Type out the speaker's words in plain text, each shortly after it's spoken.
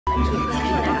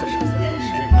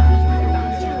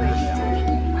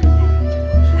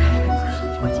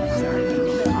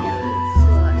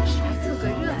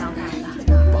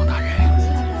王大人，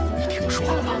你听说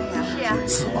了吗？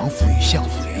四王府与相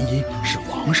府联姻是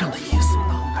皇上的意思。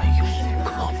哎呦，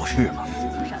可不是吗？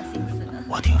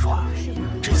我听说啊，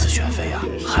这次选妃啊，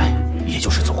嗨，也就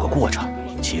是走个过场。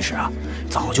其实啊，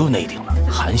早就内定了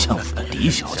韩相府的嫡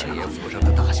小姐。爷府上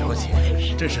的大小姐，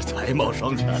真是才貌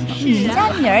双全啊！你家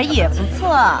女儿也不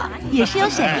错，也是有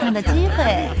选上的机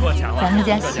会。咱们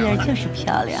家希儿就是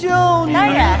漂亮，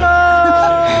当然。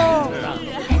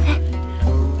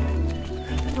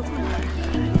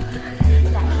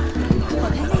我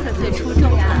看这个最出众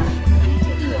啊！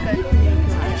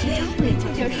这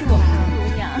就是我们姑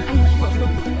娘。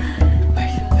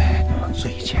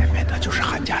最前面的就是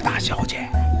韩家大小姐。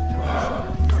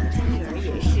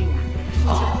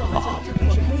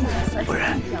夫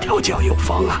人调教有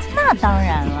方啊！那当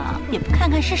然了，也不看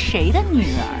看是谁的女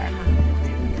儿。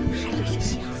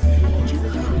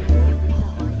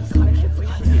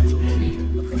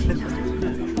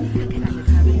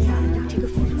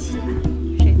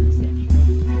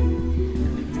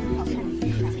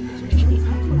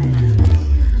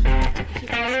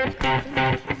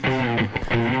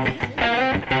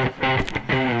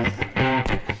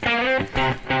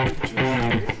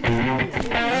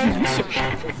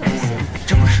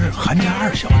这不是韩家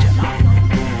二小姐吗？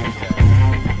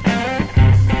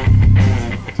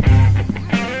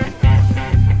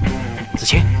子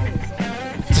晴，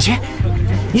子晴，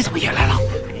你怎么也来了？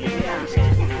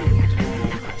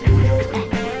哎，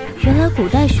原来古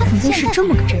代选妃是这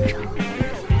么个阵仗。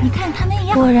你看他那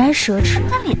样，果然奢侈，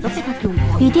他脸都被他给污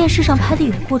了，比电视上拍的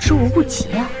有过之无不及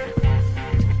啊！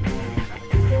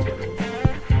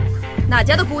哪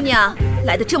家的姑娘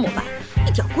来的这么晚，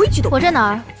一点规矩都不？我在哪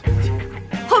儿？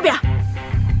后边。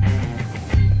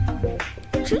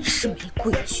真是没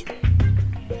规矩。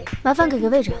麻烦给个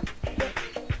位置。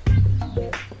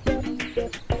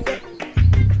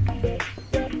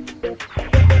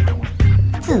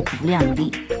自不量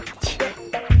力。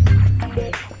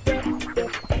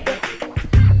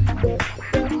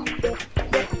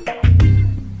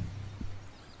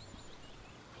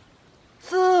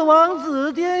四王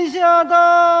子殿下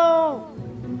到。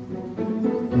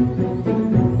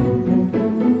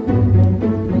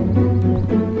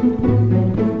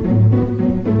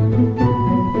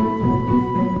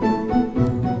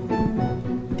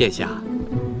殿下，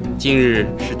今日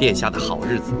是殿下的好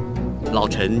日子，老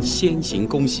臣先行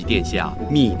恭喜殿下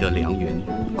觅得良缘，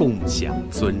共享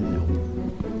尊荣。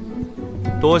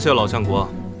多谢老相国。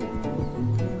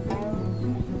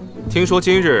听说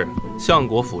今日相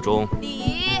国府中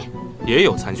也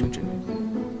有参选之女。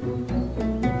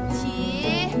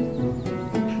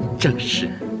正是。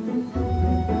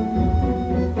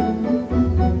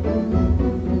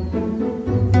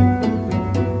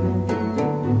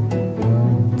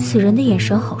此人的眼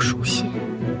神好熟悉，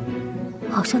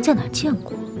好像在哪儿见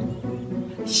过。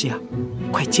希儿，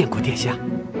快见过殿下。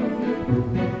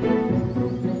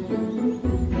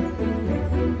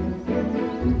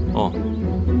哦，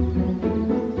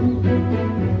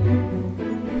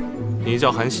你叫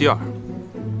韩希儿？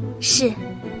是，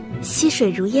溪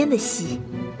水如烟的溪。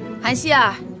韩希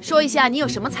儿，说一下你有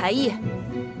什么才艺？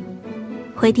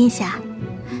回殿下，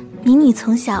民女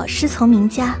从小师从名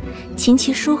家，琴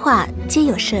棋书画皆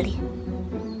有涉猎。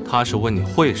他是问你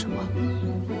会什么？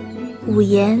五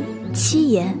言、七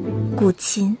言、古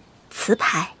琴、词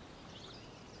牌。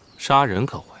杀人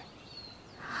可会？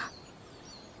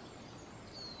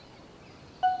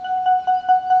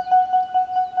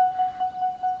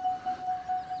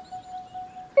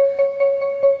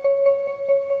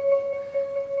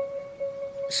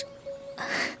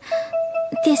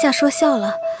殿下说笑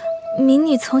了，民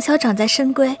女从小长在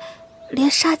深闺，连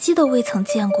杀鸡都未曾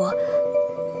见过，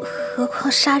何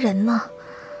况杀人呢？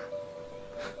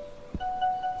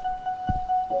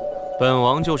本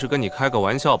王就是跟你开个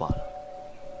玩笑罢了。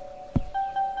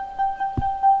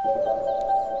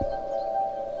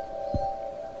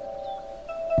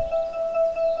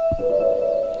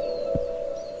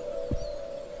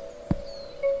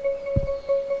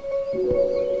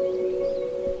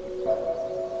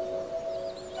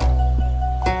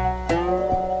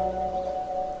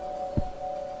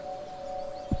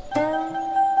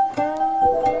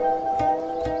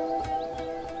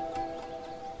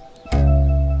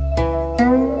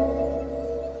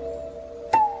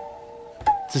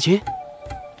子晴，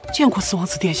见过四王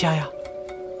子殿下呀？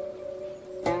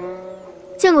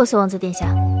见过四王子殿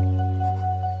下。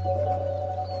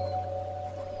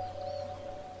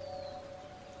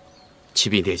启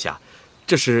禀殿下，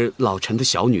这是老臣的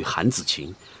小女韩紫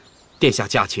晴，殿下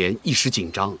驾前一时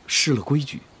紧张，失了规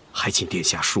矩，还请殿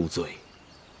下恕罪。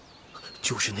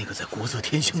就是那个在国色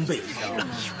天香位，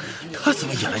他怎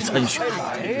么也来参选？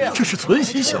这是存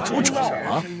心想出丑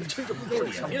啊！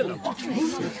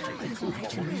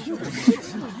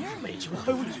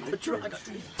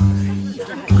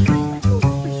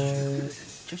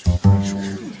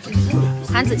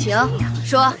韩紫晴，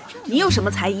说你有什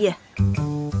么才艺？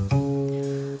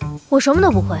我什么都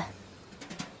不会。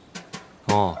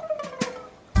哦，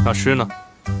那诗呢？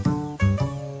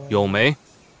咏梅，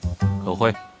可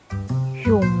会？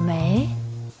咏梅，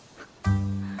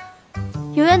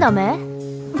有缘倒霉。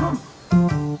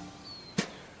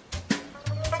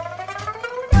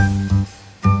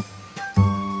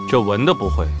这文的不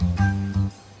会，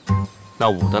那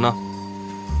武的呢？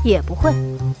也不会。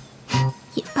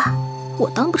也罢，我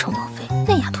当不成王妃，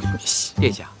那丫头也没戏。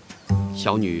殿下，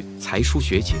小女才疏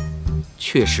学浅，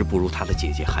确实不如她的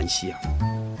姐姐韩希儿，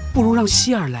不如让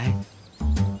希儿来。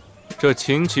这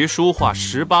琴棋书画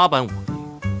18般武艺，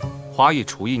花艺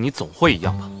厨艺你总会一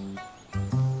样吧？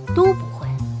都不会。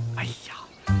哎呀，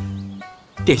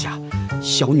殿下，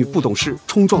小女不懂事，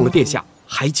冲撞了殿下，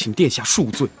还请殿下恕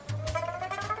罪。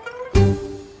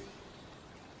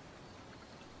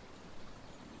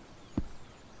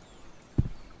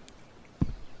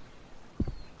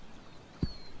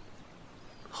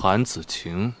韩紫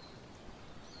晴，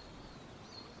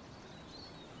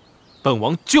本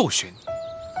王就选你。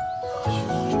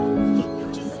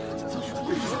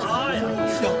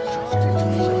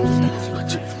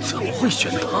这怎么会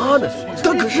选他呢？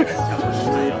他可是……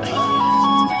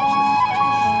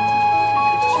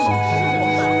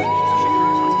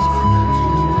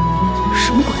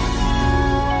什么鬼？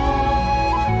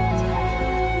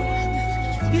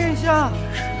殿下，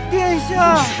殿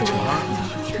下，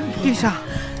殿下。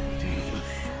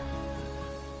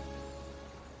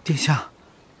殿下，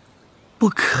不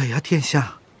可呀！殿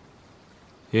下，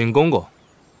尹公公，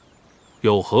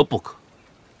有何不可？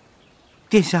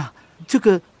殿下，这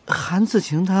个韩紫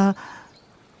晴她……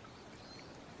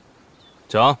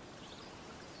讲。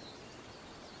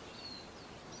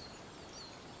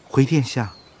回殿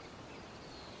下，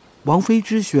王妃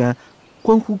之选，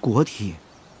关乎国体，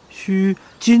需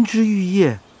金枝玉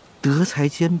叶，德才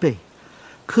兼备。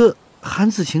可韩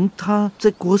紫晴她在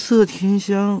国色天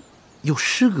香，有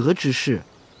失格之事，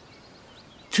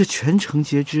这全城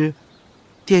皆知，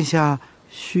殿下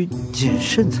需谨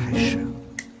慎才是。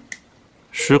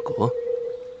失格？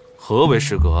何为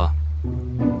失格啊？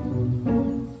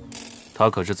他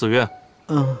可是自愿。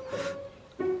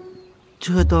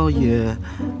这倒也……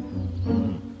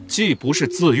既不是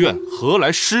自愿，何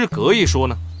来失格一说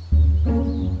呢？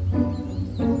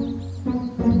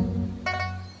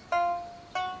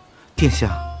殿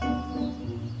下，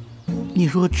你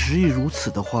若执意如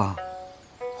此的话，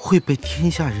会被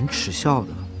天下人耻笑的。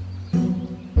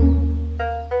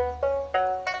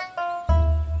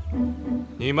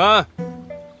你们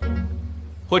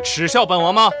会耻笑本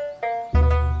王吗？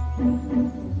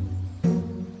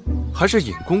还是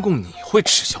尹公公你会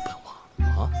耻笑本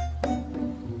王啊？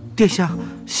殿下，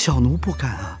小奴不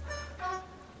敢啊。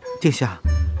殿下，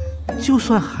就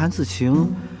算韩紫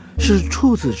晴是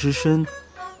处子之身，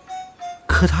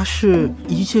可她是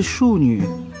一介庶女，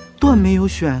断没有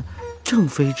选正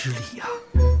妃之理呀。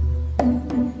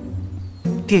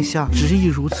殿下执意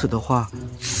如此的话，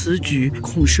此举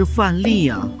恐是犯例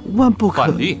呀，万不可。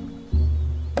犯例？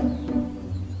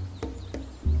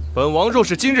本王若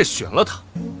是今日选了她，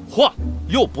话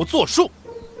又不作数，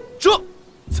这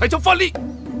才叫犯例。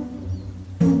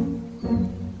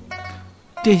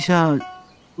殿下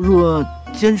若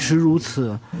坚持如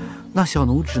此，那小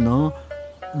奴只能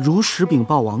如实禀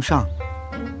报王上，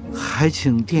还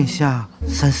请殿下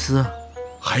三思。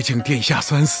还请殿下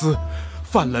三思，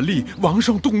犯了例，王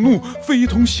上动怒，非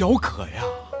同小可呀！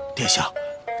殿下，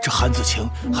这韩紫晴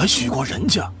还许过人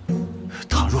家，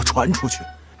倘若传出去，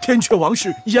天阙王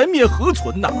室颜面何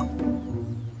存呐？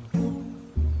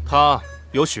他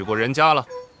有许过人家了，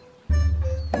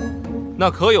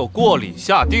那可有过礼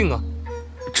下定啊？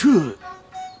这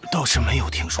倒是没有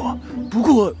听说，不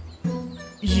过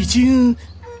已经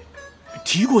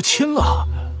提过亲了。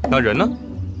那人呢？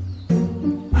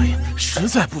哎呀，实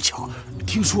在不巧，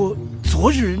听说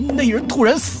昨日那人突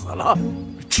然死了。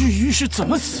至于是怎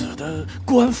么死的，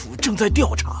官府正在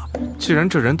调查。既然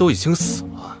这人都已经死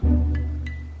了，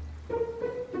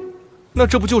那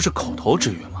这不就是口头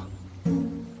之约吗？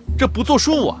这不作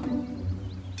数啊！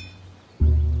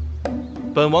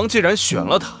本王既然选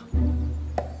了他，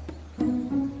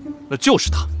那就是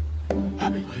他。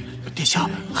殿下，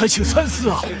还请三思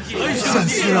啊！三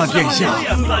思啊，殿下！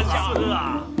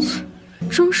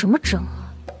争什么争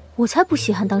啊？我才不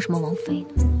稀罕当什么王妃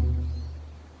呢。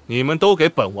你们都给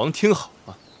本王听好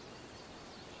了，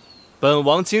本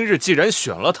王今日既然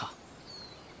选了她，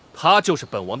她就是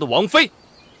本王的王妃。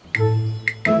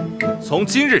从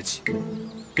今日起，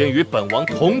便与本王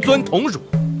同尊同乳。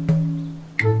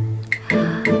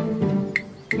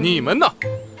你们呢，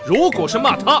如果是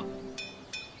骂她，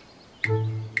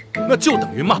那就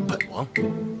等于骂本王。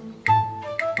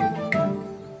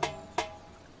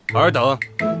尔等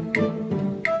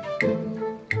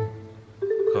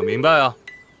可明白啊？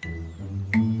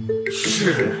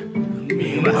是，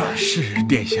明白。是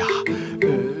殿下，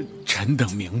臣等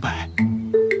明白。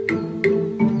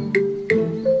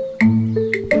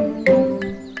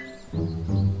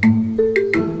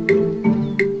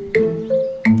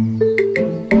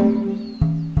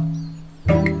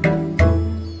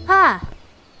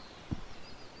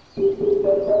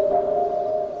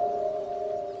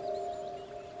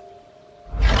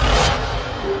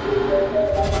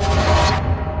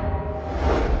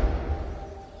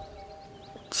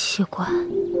奇怪，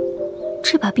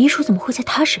这把匕首怎么会在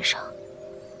他身上？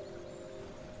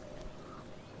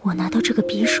我拿到这个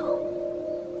匕首，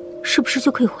是不是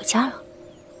就可以回家了？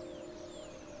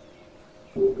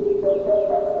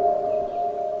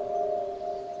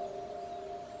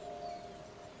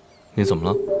你怎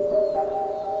么了？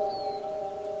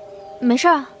没事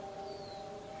啊。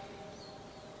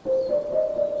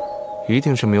一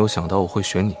定是没有想到我会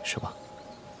选你，是吧？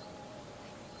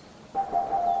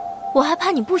我还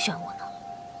怕你不选我呢。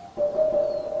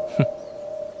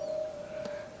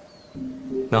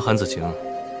那韩紫晴，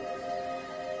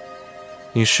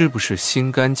你是不是心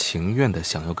甘情愿的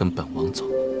想要跟本王走？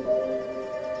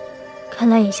看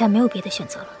来眼下没有别的选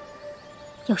择了，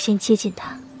要先接近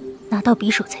他，拿到匕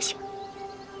首才行。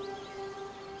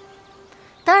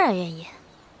当然愿意。